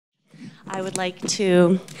I would like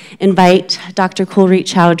to invite Dr. Kulreet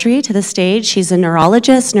Chaudhary to the stage. She's a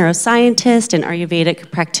neurologist, neuroscientist, and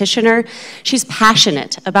Ayurvedic practitioner. She's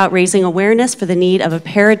passionate about raising awareness for the need of a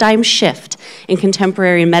paradigm shift in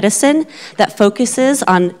contemporary medicine that focuses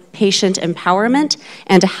on patient empowerment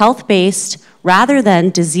and a health-based rather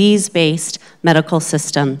than disease-based medical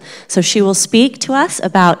system. So she will speak to us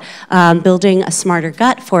about building a smarter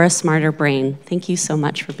gut for a smarter brain. Thank you so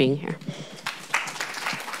much for being here.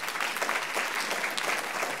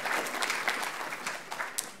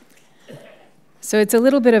 So it's a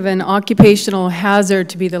little bit of an occupational hazard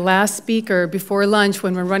to be the last speaker before lunch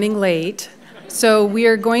when we're running late. So we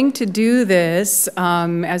are going to do this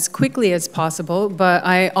as quickly as possible, but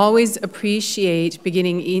I always appreciate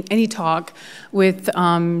beginning any talk with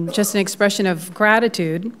just an expression of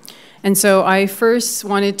gratitude. And so I first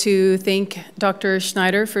wanted to thank Dr.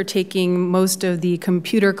 Schneider for taking most of the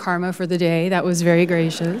computer karma for the day. That was very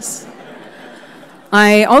gracious.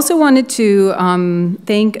 I also wanted to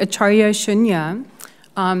thank Acharya Shunya,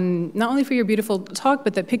 not only for your beautiful talk,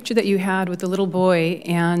 but the picture that you had with the little boy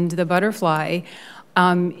and the butterfly.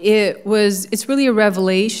 It's really a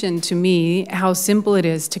revelation to me how simple it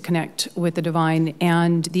is to connect with the divine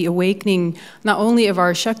and the awakening not only of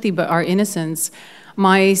our Shakti, but our innocence.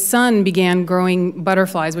 My son began growing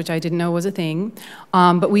butterflies, which I didn't know was a thing,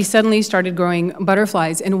 but we suddenly started growing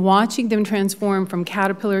butterflies and watching them transform from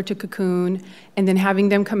caterpillar to cocoon and then having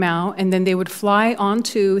them come out, and then they would fly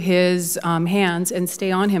onto his hands and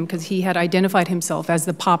stay on him because he had identified himself as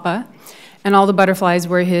the papa, and all the butterflies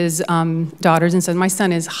were his daughters and sons. My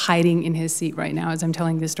son is hiding in his seat right now as I'm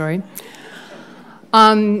telling this story.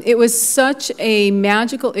 It was such a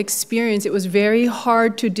magical experience. It was very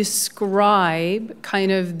hard to describe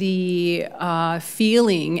kind of the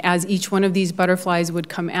feeling as each one of these butterflies would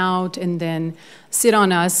come out and then sit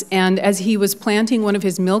on us. And as he was planting one of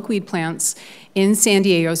his milkweed plants in San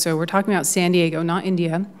Diego, so we're talking about San Diego, not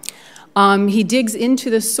India, he digs into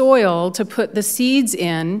the soil to put the seeds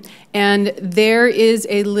in, and there is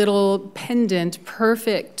a little pendant,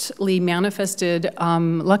 perfectly manifested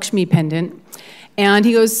Lakshmi pendant. And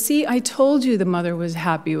he goes, "See, I told you the mother was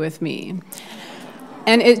happy with me."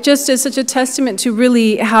 And it just is such a testament to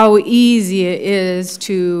really how easy it is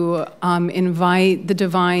to invite the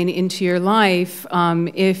divine into your life.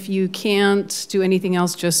 If you can't do anything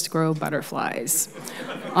else, just grow butterflies.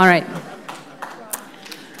 All right.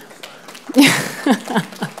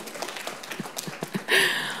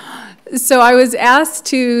 So I was asked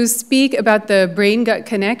to speak about the brain-gut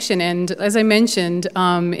connection, and as I mentioned,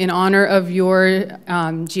 in honor of your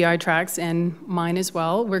GI tracts and mine as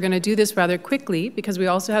well, we're going to do this rather quickly because we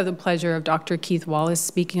also have the pleasure of Dr. Keith Wallace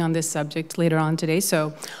speaking on this subject later on today,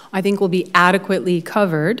 so I think we'll be adequately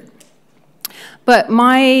covered. But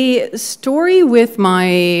my story with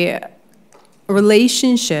my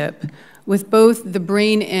relationship with both the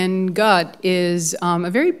brain and gut is a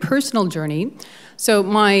very personal journey. So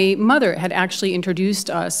my mother had actually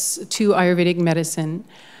introduced us to Ayurvedic medicine,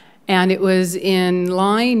 and it was in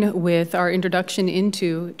line with our introduction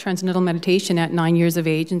into transcendental meditation at 9 years of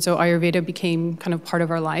age, and so Ayurveda became kind of part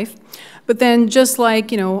of our life. But then just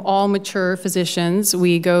like, all mature physicians,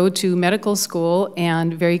 we go to medical school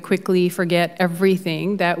and very quickly forget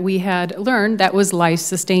everything that we had learned that was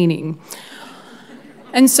life-sustaining.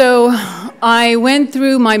 And so I went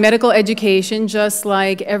through my medical education just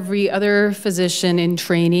like every other physician in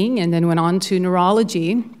training, and then went on to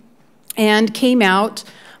neurology and came out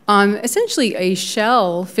essentially a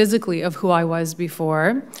shell physically of who I was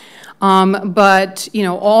before. But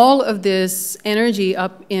all of this energy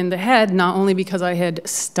up in the head, not only because I had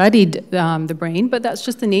studied the brain, but that's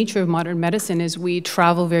just the nature of modern medicine, is we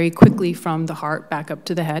travel very quickly from the heart back up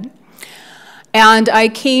to the head. And I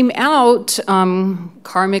came out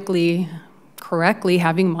karmically, correctly,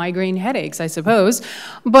 having migraine headaches, I suppose.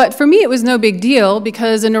 But for me, it was no big deal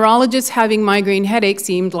because a neurologist having migraine headaches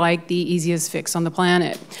seemed like the easiest fix on the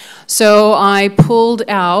planet. So I pulled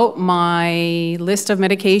out my list of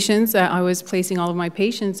medications that I was placing all of my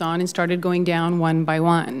patients on and started going down one by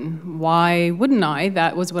one. Why wouldn't I?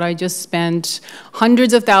 That was what I just spent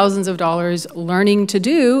hundreds of thousands of dollars learning to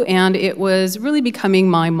do, and it was really becoming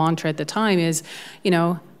my mantra at the time is,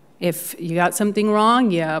 if you got something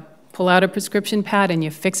wrong, you pull out a prescription pad and you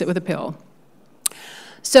fix it with a pill.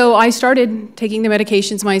 So I started taking the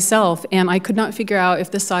medications myself, and I could not figure out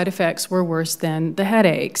if the side effects were worse than the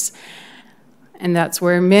headaches. And that's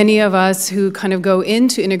where many of us who kind of go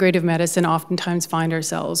into integrative medicine oftentimes find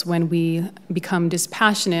ourselves when we become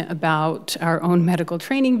dispassionate about our own medical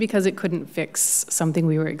training because it couldn't fix something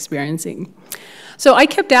we were experiencing. So I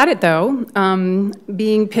kept at it though.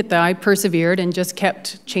 Being Pitta, I persevered and just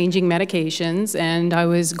kept changing medications, and I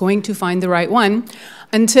was going to find the right one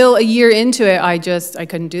until a year into it, I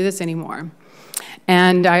couldn't do this anymore.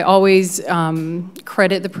 And I always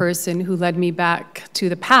credit the person who led me back to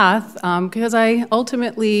the path because I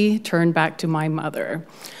ultimately turned back to my mother.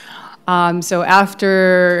 So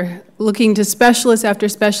after looking to specialist after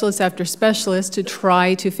specialist after specialist to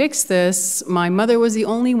try to fix this, my mother was the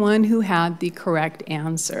only one who had the correct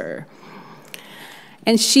answer.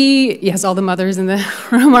 And she, yes, all the mothers in the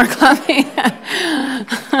room are clapping.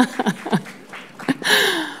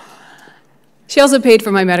 She also paid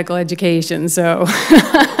for my medical education, so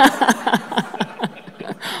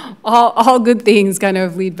all good things kind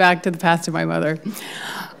of lead back to the path to my mother.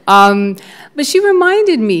 But she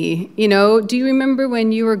reminded me, do you remember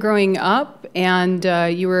when you were growing up and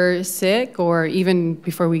you were sick, or even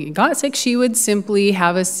before we got sick, she would simply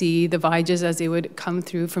have us see the Vajas as they would come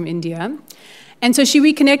through from India. And so she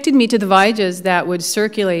reconnected me to the Vajas that would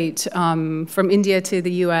circulate from India to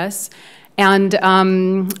the US. And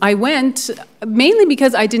I went mainly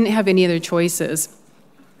because I didn't have any other choices.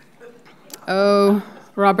 Oh,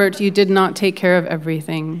 Robert, you did not take care of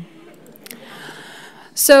everything.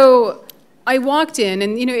 So I walked in,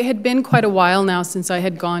 and it had been quite a while now since I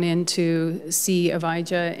had gone in to see a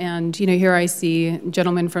Vaidya, and here I see a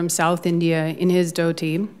gentleman from South India in his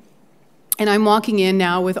dhoti. And I'm walking in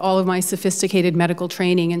now with all of my sophisticated medical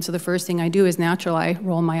training, and so the first thing I do is natural, I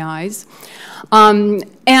roll my eyes. And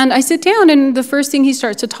I sit down, and the first thing he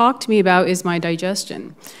starts to talk to me about is my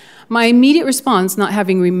digestion. My immediate response, not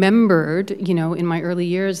having remembered, in my early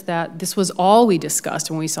years that this was all we discussed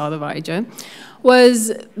when we saw the Vaidya,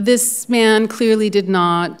 was this man clearly did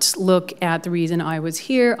not look at the reason I was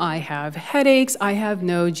here. I have headaches. I have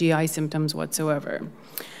no GI symptoms whatsoever.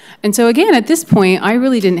 And so again, at this point, I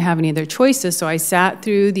really didn't have any other choices, so I sat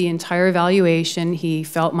through the entire evaluation. He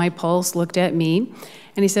felt my pulse, looked at me,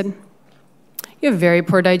 and he said, "You have very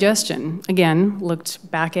poor digestion." Again, looked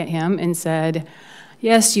back at him and said,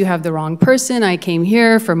 "Yes, you have the wrong person. I came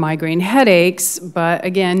here for migraine headaches," but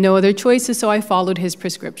again, no other choices, so I followed his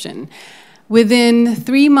prescription. Within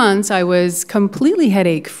 3 months, I was completely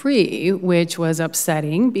headache-free, which was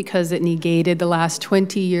upsetting because it negated the last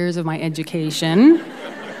 20 years of my education.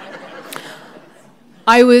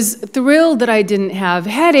 I was thrilled that I didn't have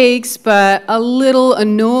headaches, but a little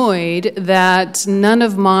annoyed that none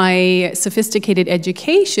of my sophisticated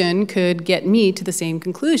education could get me to the same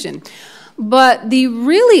conclusion. But the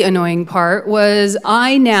really annoying part was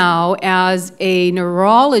I now, as a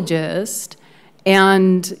neurologist,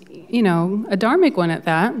 and a dharmic one at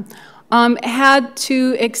that, had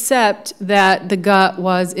to accept that the gut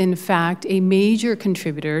was, in fact, a major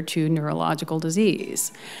contributor to neurological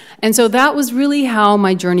disease. And so that was really how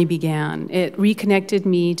my journey began. It reconnected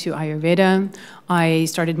me to Ayurveda. I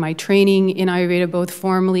started my training in Ayurveda both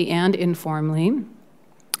formally and informally.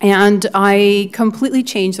 And I completely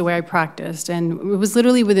changed the way I practiced. And it was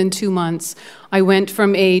literally within 2 months, I went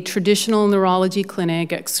from a traditional neurology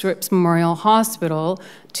clinic at Scripps Memorial Hospital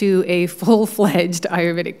to a full-fledged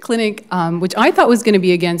Ayurvedic clinic, which I thought was going to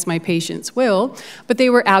be against my patients' will, but they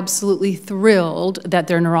were absolutely thrilled that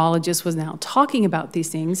their neurologist was now talking about these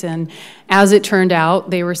things. And as it turned out,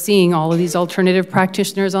 they were seeing all of these alternative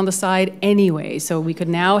practitioners on the side anyway, so we could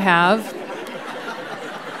now have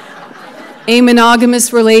a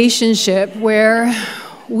monogamous relationship where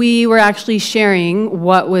we were actually sharing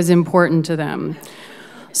what was important to them.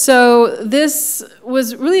 So this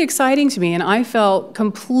was really exciting to me, and I felt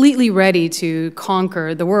completely ready to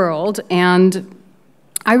conquer the world. And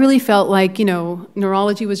I really felt like,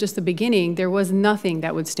 neurology was just the beginning. There was nothing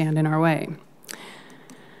that would stand in our way.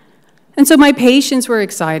 And so my patients were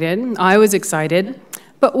excited. I was excited.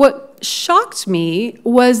 But what shocked me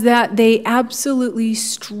was that they absolutely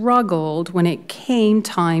struggled when it came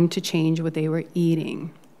time to change what they were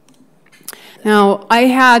eating. Now, I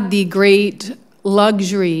had the great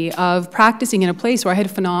luxury of practicing in a place where I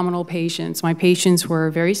had phenomenal patients. My patients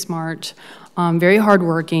were very smart, very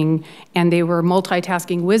hardworking, and they were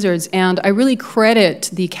multitasking wizards. And I really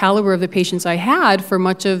credit the caliber of the patients I had for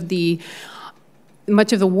much of the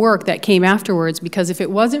work that came afterwards, because if it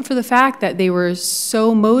wasn't for the fact that they were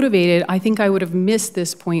so motivated, I think I would have missed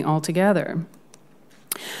this point altogether.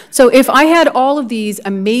 So if I had all of these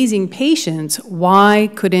amazing patients, why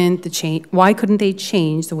couldn't they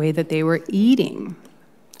change the way that they were eating?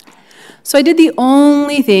 So I did the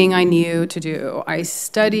only thing I knew to do. I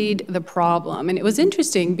studied the problem, and it was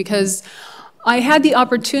interesting because I had the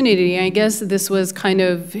opportunity, I guess this was kind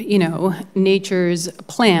of, nature's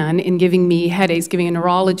plan in giving me headaches, giving a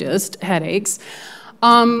neurologist headaches.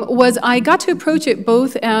 was I got to approach it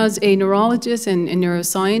both as a neurologist and a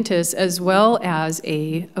neuroscientist as well as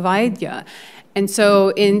a Vaidya. And so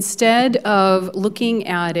instead of looking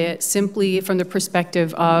at it simply from the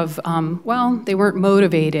perspective of, well, they weren't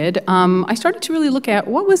motivated, I started to really look at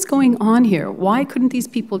what was going on here. Why couldn't these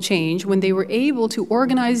people change when they were able to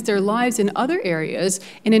organize their lives in other areas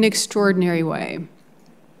in an extraordinary way?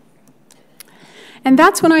 And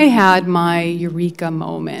that's when I had my eureka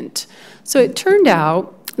moment. So it turned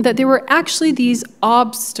out that there were actually these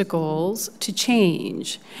obstacles to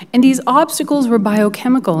change. And these obstacles were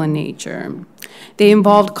biochemical in nature. They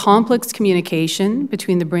involved complex communication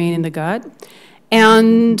between the brain and the gut.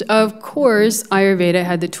 And of course, Ayurveda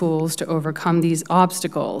had the tools to overcome these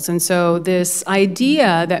obstacles. And so this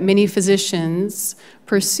idea that many physicians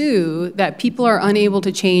pursue, that people are unable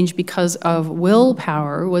to change because of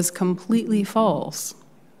willpower, was completely false.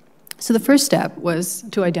 So the first step was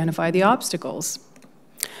to identify the obstacles.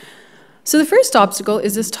 So the first obstacle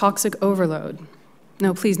is this toxic overload.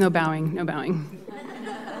 No, please, no bowing, no bowing.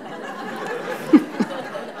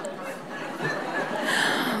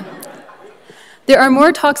 There are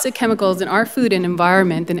more toxic chemicals in our food and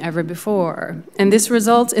environment than ever before, and this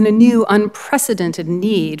results in a new, unprecedented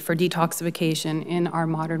need for detoxification in our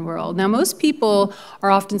modern world. Now, most people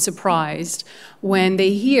are often surprised when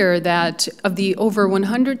they hear that of the over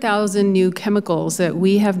 100,000 new chemicals that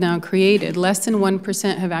we have now created, less than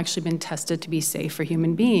 1% have actually been tested to be safe for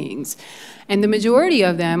human beings. And the majority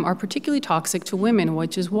of them are particularly toxic to women,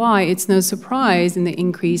 which is why it's no surprise in the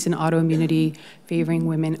increase in autoimmunity favoring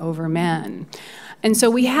women over men. And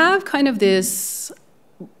so we have kind of this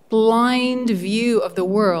blind view of the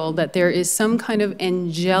world that there is some kind of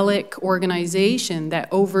angelic organization that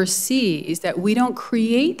oversees that we don't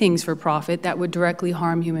create things for profit that would directly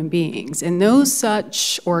harm human beings. And no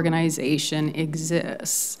such organization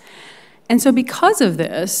exists. And so because of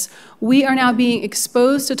this, we are now being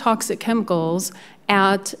exposed to toxic chemicals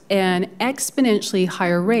at an exponentially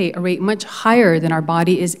higher rate, a rate much higher than our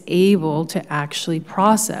body is able to actually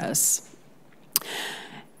process.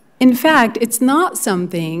 In fact, it's not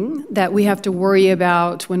something that we have to worry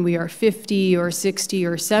about when we are 50 or 60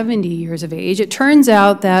 or 70 years of age. It turns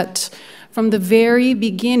out that from the very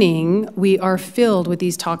beginning, we are filled with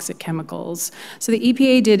these toxic chemicals. So the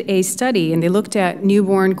EPA did a study, and they looked at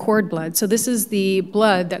newborn cord blood. So this is the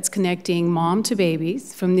blood that's connecting mom to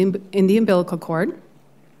babies in the umbilical cord.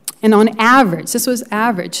 And on average, this was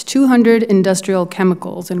average, 200 industrial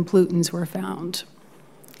chemicals and pollutants were found.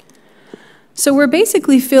 So we're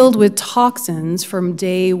basically filled with toxins from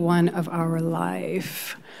day one of our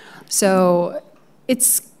life. So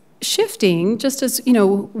it's shifting, just as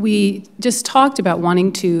we just talked about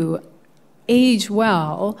wanting to age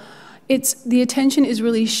well. The attention is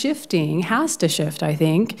really shifting, has to shift, I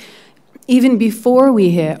think, even before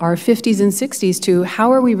we hit our 50s and 60s to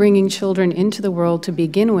how are we bringing children into the world to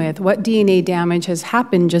begin with? What DNA damage has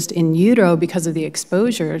happened just in utero because of the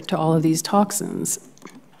exposure to all of these toxins?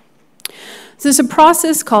 So there's a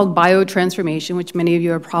process called biotransformation, which many of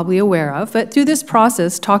you are probably aware of, but through this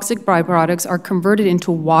process, toxic byproducts are converted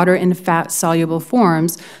into water and fat-soluble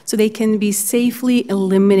forms so they can be safely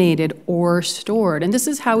eliminated or stored. And this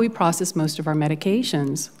is how we process most of our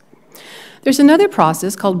medications. There's another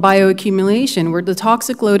process called bioaccumulation, where the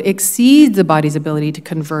toxic load exceeds the body's ability to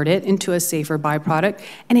convert it into a safer byproduct,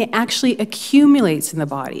 and it actually accumulates in the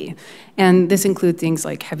body. And this includes things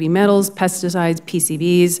like heavy metals, pesticides,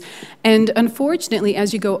 PCBs. And unfortunately,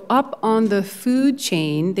 as you go up on the food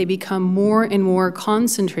chain, they become more and more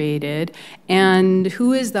concentrated. And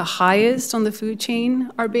who is the highest on the food chain?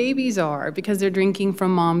 Our babies are, because they're drinking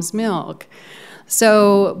from mom's milk.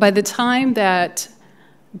 So by the time that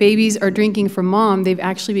babies are drinking from mom, they've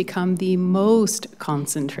actually become the most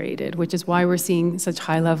concentrated, which is why we're seeing such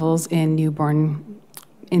high levels in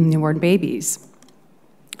newborn babies.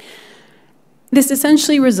 This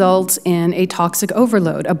essentially results in a toxic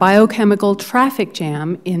overload, a biochemical traffic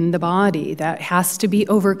jam in the body that has to be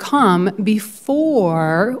overcome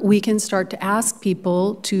before we can start to ask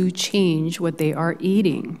people to change what they are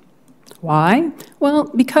eating. Why?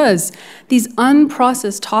 Well, because these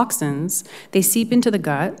unprocessed toxins, they seep into the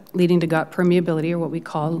gut, leading to gut permeability, or what we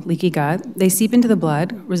call leaky gut. They seep into the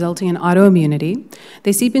blood, resulting in autoimmunity.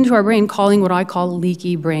 They seep into our brain, calling what I call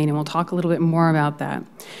leaky brain, and we'll talk a little bit more about that.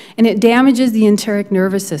 And it damages the enteric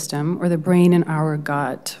nervous system, or the brain in our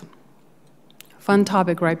gut. Fun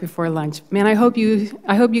topic right before lunch. Man, I hope you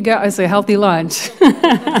got us a healthy lunch.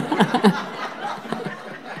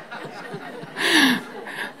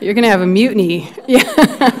 You're going to have a mutiny. Yeah.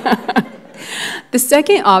 The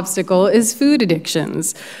second obstacle is food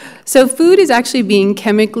addictions. So food is actually being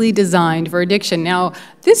chemically designed for addiction. Now,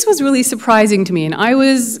 this was really surprising to me, and I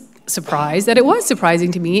was surprised that it was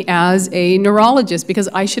surprising to me as a neurologist because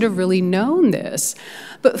I should have really known this.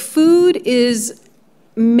 But food is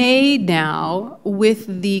made now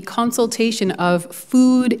with the consultation of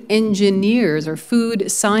food engineers or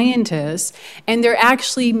food scientists, and they're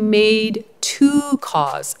actually made to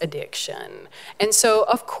cause addiction. And so,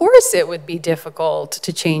 of course, it would be difficult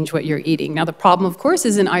to change what you're eating. Now, the problem, of course,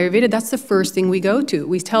 is in Ayurveda, that's the first thing we go to.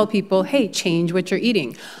 We tell people, hey, change what you're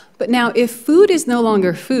eating. But now, if food is no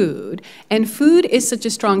longer food, and food is such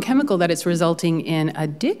a strong chemical that it's resulting in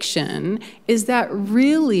addiction, is that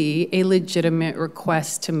really a legitimate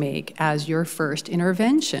request to make as your first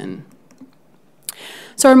intervention?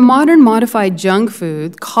 So our modern modified junk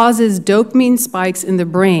food causes dopamine spikes in the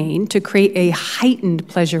brain to create a heightened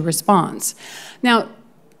pleasure response. Now,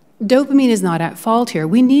 dopamine is not at fault here.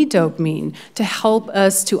 We need dopamine to help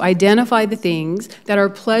us to identify the things that are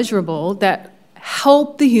pleasurable, that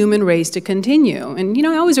help the human race to continue. And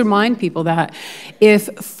I always remind people that if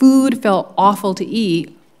food felt awful to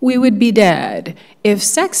eat, we would be dead. If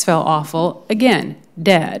sex felt awful, again,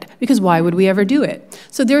 dead, because why would we ever do it?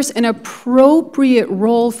 So there's an appropriate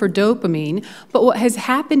role for dopamine, but what has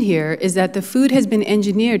happened here is that the food has been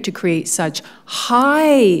engineered to create such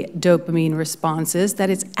high dopamine responses that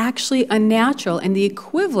it's actually unnatural and the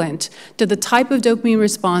equivalent to the type of dopamine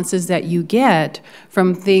responses that you get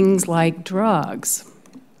from things like drugs.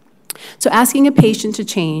 So asking a patient to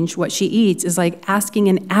change what she eats is like asking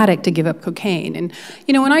an addict to give up cocaine. And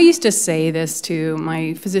when I used to say this to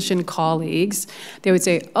my physician colleagues, they would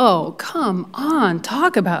say, oh, come on,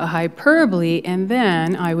 talk about hyperbole, and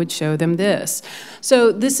then I would show them this.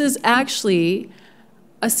 So this is actually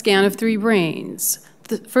a scan of 3 brains.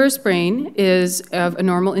 The first brain is of a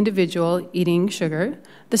normal individual eating sugar.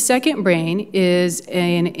 The second brain is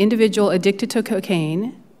an individual addicted to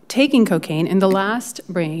cocaine, taking cocaine, and the last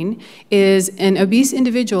brain is an obese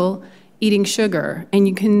individual eating sugar. And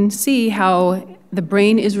you can see how the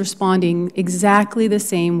brain is responding exactly the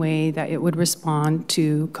same way that it would respond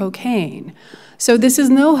to cocaine. So this is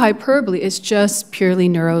no hyperbole, it's just purely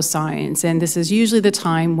neuroscience. And this is usually the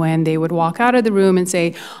time when they would walk out of the room and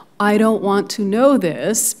say, I don't want to know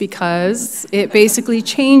this, because it basically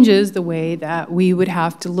changes the way that we would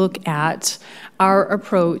have to look at our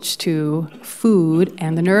approach to food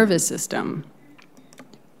and the nervous system.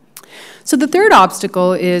 So the third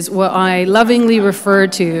obstacle is what I lovingly refer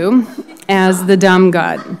to as the dumb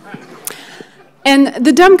gut. And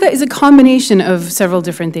the dumb gut is a combination of several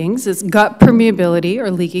different things. It's gut permeability or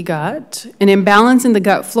leaky gut, an imbalance in the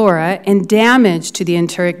gut flora, and damage to the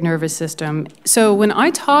enteric nervous system. So when I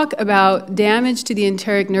talk about damage to the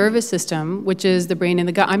enteric nervous system, which is the brain and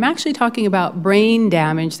the gut, I'm actually talking about brain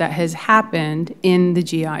damage that has happened in the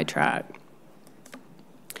GI tract.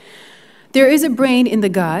 There is a brain in the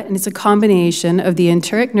gut, and it's a combination of the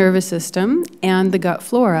enteric nervous system and the gut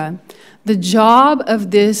flora. The job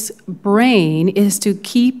of this brain is to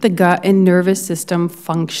keep the gut and nervous system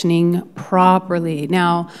functioning properly.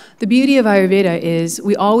 Now, the beauty of Ayurveda is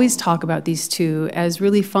we always talk about these two as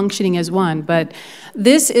really functioning as one, but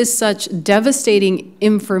this is such devastating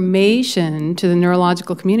information to the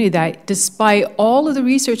neurological community that despite all of the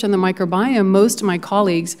research on the microbiome, most of my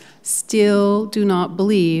colleagues still do not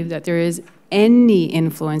believe that there is any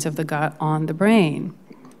influence of the gut on the brain.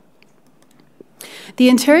 The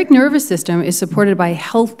enteric nervous system is supported by a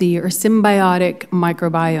healthy or symbiotic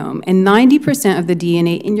microbiome, and 90% of the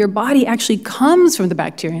DNA in your body actually comes from the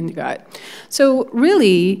bacteria in the gut. So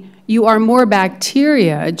really, you are more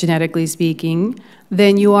bacteria, genetically speaking,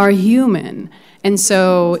 than you are human. And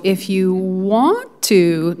so if you want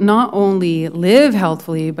to not only live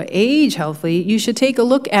healthfully, but age healthily, you should take a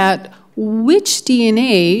look at which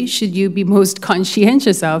DNA should you be most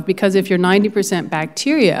conscientious of, because if you're 90%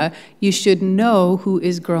 bacteria, you should know who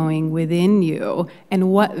is growing within you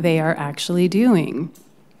and what they are actually doing.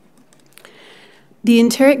 The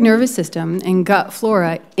enteric nervous system and gut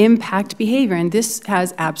flora impact behavior, and this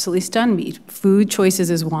has absolutely stunned me. Food choices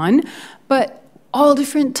is one, but all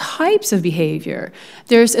different types of behavior.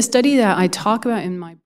 There's a study that I talk about in my